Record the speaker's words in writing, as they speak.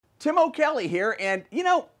Tim O'Kelly here, and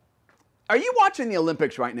are you watching the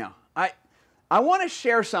Olympics right now? I want to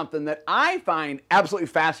share something that I find absolutely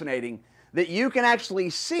fascinating that you can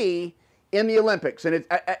actually see in the Olympics, and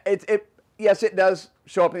yes, it does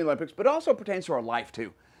show up in the Olympics, but it also pertains to our life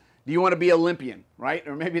too. Do you want to be Olympian, right?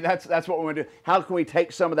 Or maybe that's what we want to do. How can we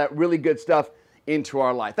take some of that really good stuff into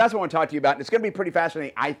our life? That's what I want to talk to you about, and it's going to be pretty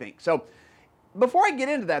fascinating, I think. So before I get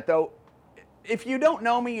into that, though, if you don't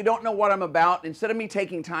know me, you don't know what I'm about, instead of me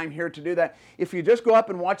taking time here to do that, if you just go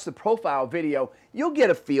up and watch the profile video, you'll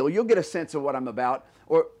get a feel, you'll get a sense of what I'm about,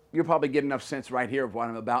 or you'll probably get enough sense right here of what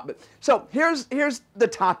I'm about. But so here's the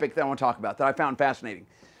topic that I want to talk about that I found fascinating,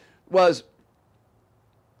 was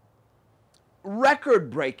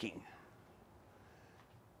record breaking.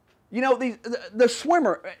 The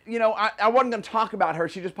swimmer, I wasn't going to talk about her,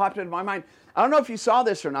 she just popped into my mind. I don't know if you saw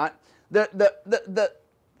this or not.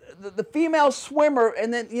 The female swimmer,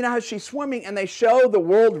 and then how she's swimming and they show the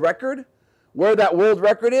world record, where that world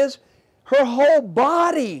record is. Her whole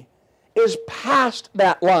body is past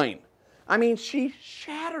that line. I mean, she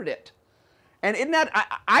shattered it. And isn't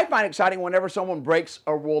that, I find exciting whenever someone breaks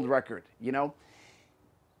a world record, Usain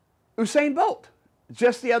Bolt.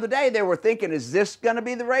 Just the other day they were thinking, is this going to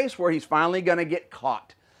be the race where he's finally going to get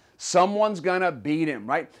caught? Someone's going to beat him,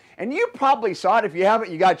 right? And you probably saw it. If you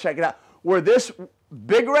haven't, you got to check it out. Where this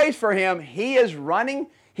big race for him, he is running.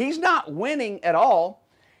 He's not winning at all.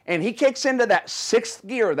 And he kicks into that sixth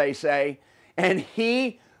gear, they say, and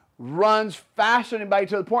he runs faster than anybody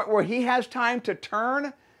to the point where he has time to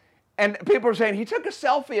turn. And people are saying he took a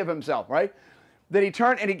selfie of himself, right? That he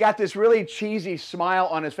turned and he got this really cheesy smile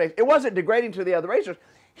on his face. It wasn't degrading to the other racers.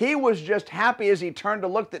 He was just happy as he turned to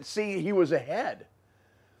look that see he was ahead.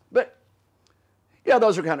 But,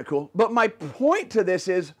 those are kind of cool. But my point to this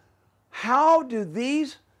is, how do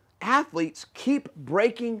these athletes keep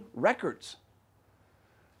breaking records?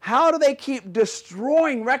 How do they keep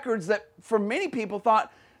destroying records that for many people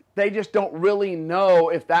thought they just don't really know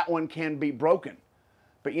if that one can be broken?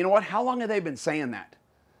 But you know what? How long have they been saying that?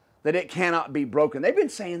 That it cannot be broken. They've been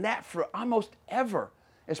saying that for almost ever,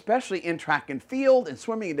 especially in track and field and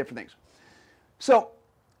swimming and different things. So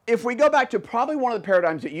if we go back to probably one of the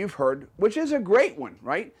paradigms that you've heard, which is a great one,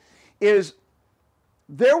 right, is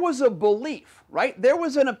there was a belief, right? There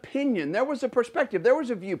was an opinion, there was a perspective, there was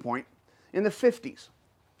a viewpoint in the 50s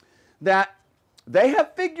that they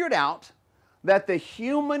have figured out that the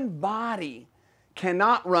human body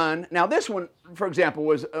cannot run. Now this one, for example,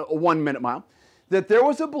 was a 1 minute mile. That there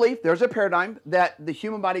was a belief, there's a paradigm, that the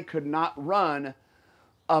human body could not run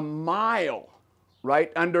a mile,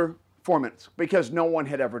 right, under 4 minutes, because no one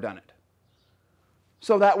had ever done it.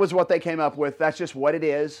 So that was what they came up with. That's just what it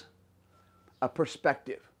is. A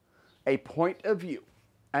perspective, a point of view,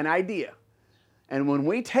 an idea. And when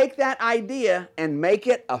we take that idea and make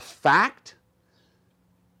it a fact,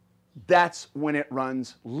 that's when it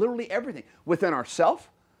runs literally everything within ourselves,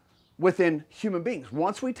 within human beings.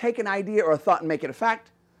 Once we take an idea or a thought and make it a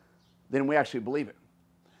fact, then we actually believe it.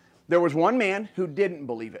 There was one man who didn't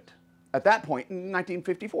believe it at that point in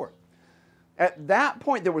 1954. At that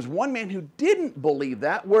point, there was one man who didn't believe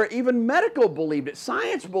that, where even medical believed it,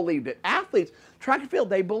 science believed it, athletes, track and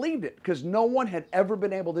field, they believed it because no one had ever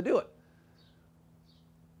been able to do it.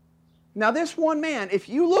 Now this one man, if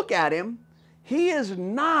you look at him, he is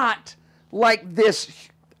not like this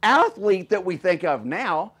athlete that we think of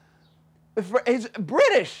now. He's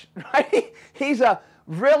British, right? He's a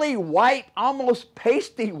really white, almost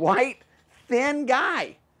pasty white, thin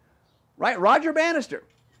guy, right? Roger Bannister.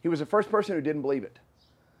 He was the first person who didn't believe it.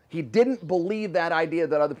 He didn't believe that idea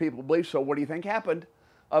that other people believed, so what do you think happened?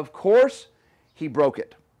 Of course, he broke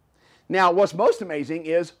it. Now, what's most amazing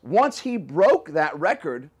is once he broke that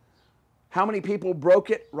record, how many people broke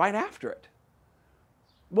it right after it?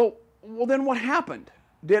 Well, then what happened?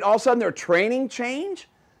 Did all of a sudden their training change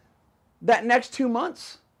that next 2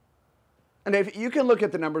 months? And if you can look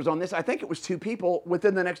at the numbers on this, I think it was 2 people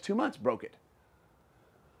within the next 2 months broke it.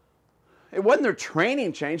 It wasn't their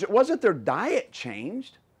training changed. It wasn't their diet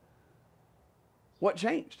changed. What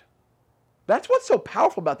changed? That's what's so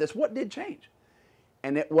powerful about this. What did change?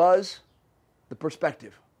 And it was the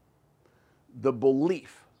perspective. The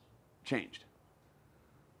belief changed.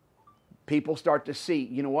 People start to see,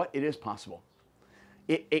 you know what? It is possible.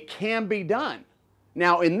 It can be done.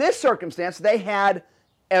 Now, in this circumstance, they had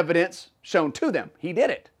evidence shown to them. He did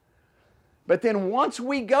it. But then once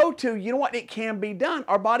we go to, you know what, it can be done,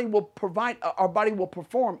 our body will provide, our body will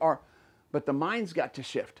perform, but the mind's got to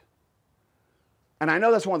shift. And I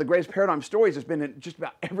know that's one of the greatest paradigm stories that's been in just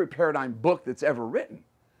about every paradigm book that's ever written.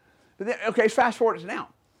 But then, okay, fast forward to now.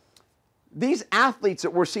 these athletes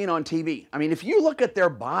that we're seeing on TV, I mean, if you look at their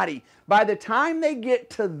body, by the time they get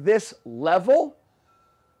to this level,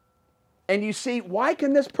 and you see, why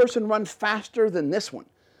can this person run faster than this one?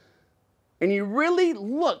 And you really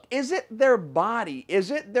look, is it their body?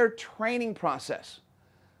 Is it their training process?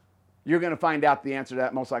 You're going to find out the answer to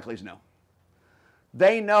that most likely is no.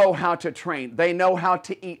 They know how to train. They know how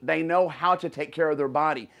to eat. They know how to take care of their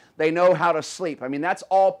body. They know how to sleep. I mean, that's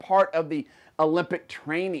all part of the Olympic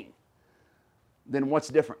training. Then what's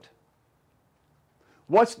different?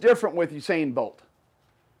 What's different with Usain Bolt?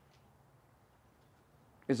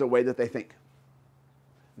 Is the way that they think.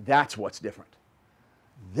 That's what's different.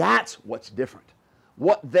 That's what's different.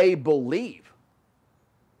 What they believe.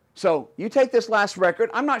 So you take this last record.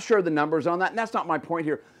 I'm not sure the numbers on that, and that's not my point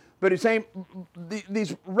here. But he's saying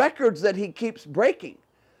these records that he keeps breaking.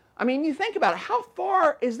 I mean, you think about it. How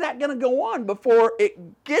far is that going to go on before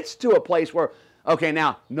it gets to a place where, okay,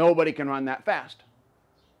 now nobody can run that fast?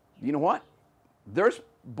 You know what? There's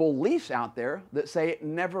beliefs out there that say it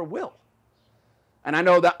never will. And I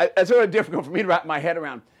know that it's really difficult for me to wrap my head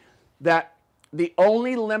around that the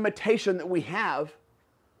only limitation that we have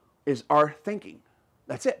is our thinking.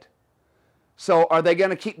 That's it. So are they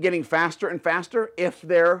going to keep getting faster and faster if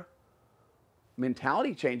their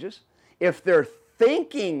mentality changes? If their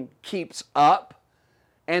thinking keeps up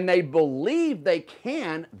and they believe they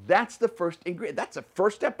can, that's the first ingredient. That's the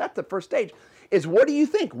first step. That's the first stage. Is what do you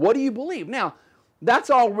think? What do you believe? Now,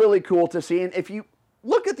 that's all really cool to see. And if you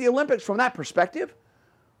look at the Olympics from that perspective,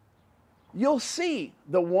 you'll see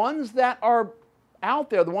the ones that are out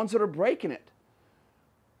there, the ones that are breaking it.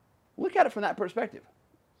 Look at it from that perspective.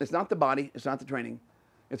 It's not the body, it's not the training,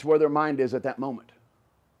 it's where their mind is at that moment.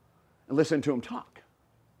 And listen to them talk.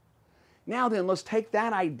 Now then, let's take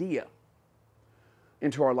that idea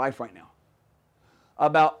into our life right now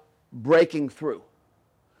about breaking through,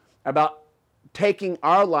 about taking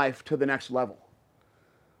our life to the next level,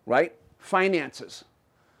 right? Finances,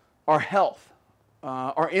 our health,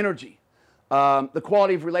 our energy, the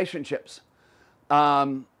quality of relationships,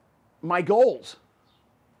 my goals.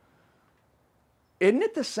 Isn't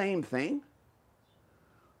it the same thing?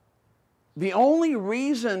 The only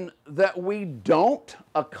reason that we don't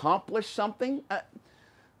accomplish something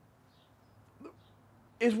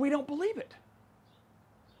is we don't believe it.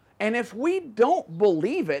 And if we don't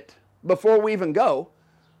believe it before we even go,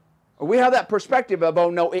 or we have that perspective of,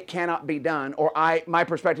 oh no, it cannot be done, or my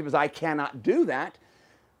perspective is I cannot do that,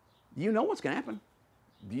 you know what's going to happen.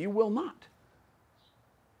 You will not.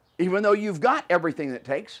 Even though you've got everything that it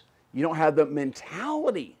takes, you don't have the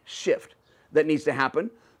mentality shift that needs to happen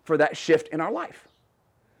for that shift in our life.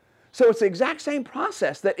 So it's the exact same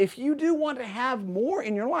process that if you do want to have more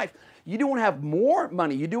in your life, you do want to have more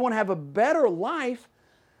money, you do want to have a better life,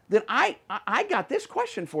 then I got this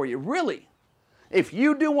question for you, really. If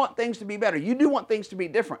you do want things to be better, you do want things to be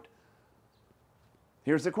different,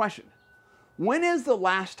 here's the question. When is the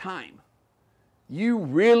last time you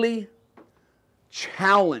really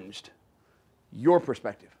challenged your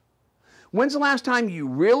perspective? When's the last time you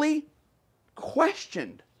really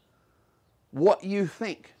questioned what you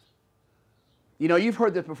think? You know, you've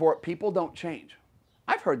heard this before, people don't change.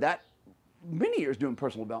 I've heard that many years doing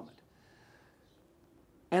personal development.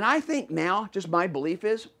 And I think now, just my belief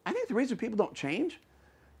is, I think the reason people don't change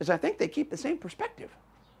is I think they keep the same perspective.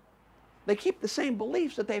 They keep the same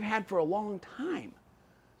beliefs that they've had for a long time.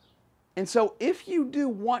 And so if you do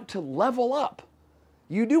want to level up,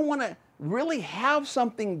 you do want to really have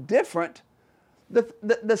something different,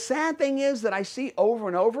 the sad thing is that I see over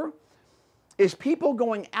and over is people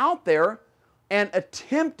going out there and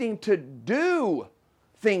attempting to do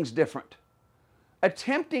things different.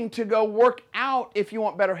 Attempting to go work out if you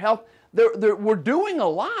want better health. We're doing a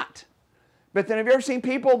lot. But then have you ever seen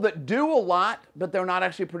people that do a lot, but they're not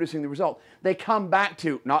actually producing the result? They come back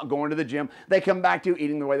to not going to the gym. They come back to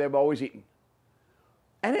eating the way they've always eaten.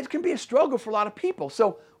 And it can be a struggle for a lot of people.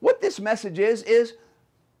 So what this message is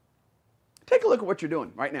take a look at what you're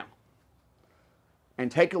doing right now.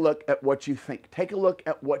 And take a look at what you think. Take a look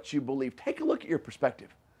at what you believe. Take a look at your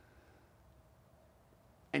perspective.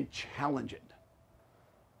 And challenge it.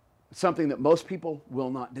 It's something that most people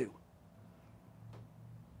will not do.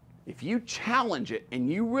 If you challenge it and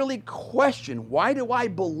you really question, why do I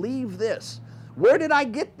believe this? Where did I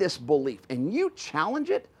get this belief? And you challenge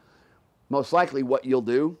it, most likely what you'll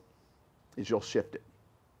do is you'll shift it.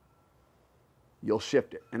 You'll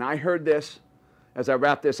shift it. And I heard this, as I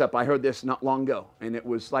wrap this up, I heard this not long ago, and it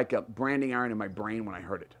was like a branding iron in my brain when I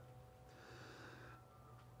heard it.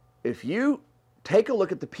 If you take a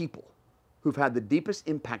look at the people who've had the deepest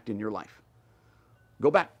impact in your life,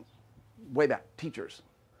 go back, way back, teachers,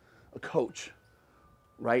 a coach,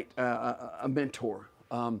 right? A mentor.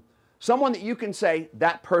 Someone that you can say,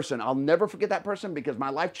 that person, I'll never forget that person because my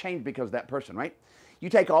life changed because of that person, right? You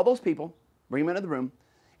take all those people, bring them into the room,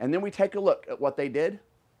 and then we take a look at what they did.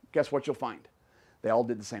 Guess what you'll find? They all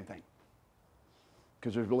did the same thing.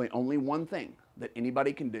 Because there's really only one thing that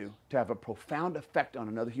anybody can do to have a profound effect on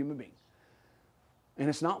another human being. And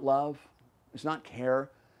it's not love. It's not care.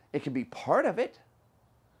 It can be part of it.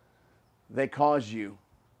 They cause you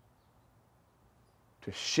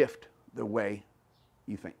to shift the way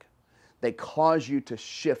you think. They cause you to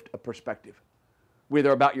shift a perspective,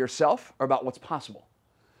 whether about yourself or about what's possible.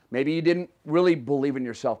 Maybe you didn't really believe in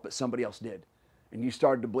yourself, but somebody else did. And you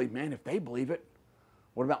started to believe, man, if they believe it,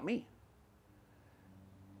 what about me?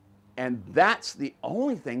 And that's the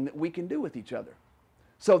only thing that we can do with each other.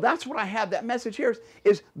 So that's what I have. That message here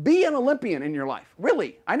is be an Olympian in your life.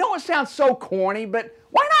 Really. I know it sounds so corny, but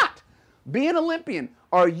why not? Be an Olympian.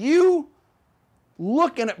 Are you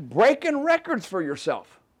looking at breaking records for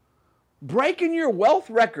yourself? Breaking your wealth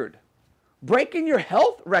record? Breaking your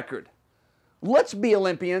health record? Let's be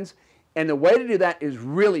Olympians. And the way to do that is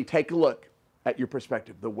really take a look at your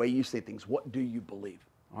perspective, the way you see things. What do you believe?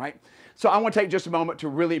 All right? So I want to take just a moment to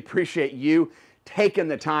really appreciate you taking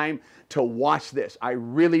the time to watch this. I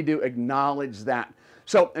really do acknowledge that.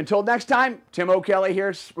 So until next time, Tim O'Kelly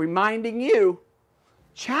here reminding you,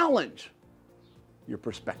 challenge your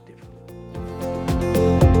perspective.